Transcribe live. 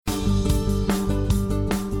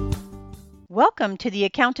Welcome to the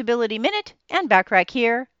Accountability Minute and Backrack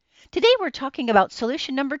here. Today we're talking about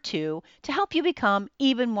solution number 2 to help you become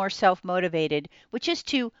even more self-motivated, which is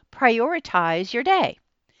to prioritize your day.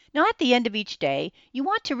 Now, at the end of each day, you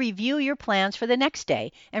want to review your plans for the next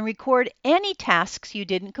day and record any tasks you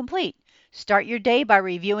didn't complete. Start your day by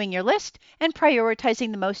reviewing your list and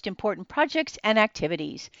prioritizing the most important projects and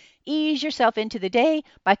activities. Ease yourself into the day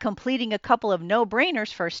by completing a couple of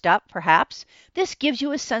no-brainers first up, perhaps. This gives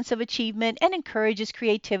you a sense of achievement and encourages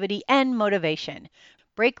creativity and motivation.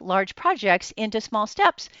 Break large projects into small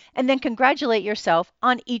steps and then congratulate yourself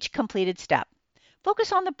on each completed step.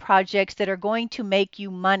 Focus on the projects that are going to make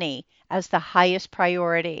you money as the highest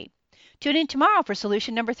priority. Tune in tomorrow for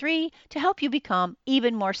solution number 3 to help you become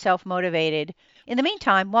even more self-motivated. In the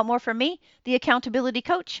meantime, want more from me, the Accountability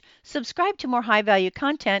Coach? Subscribe to more high-value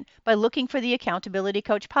content by looking for the Accountability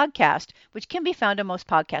Coach podcast, which can be found on most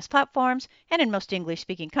podcast platforms and in most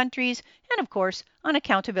English-speaking countries, and of course on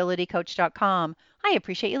accountabilitycoach.com. I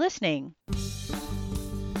appreciate you listening.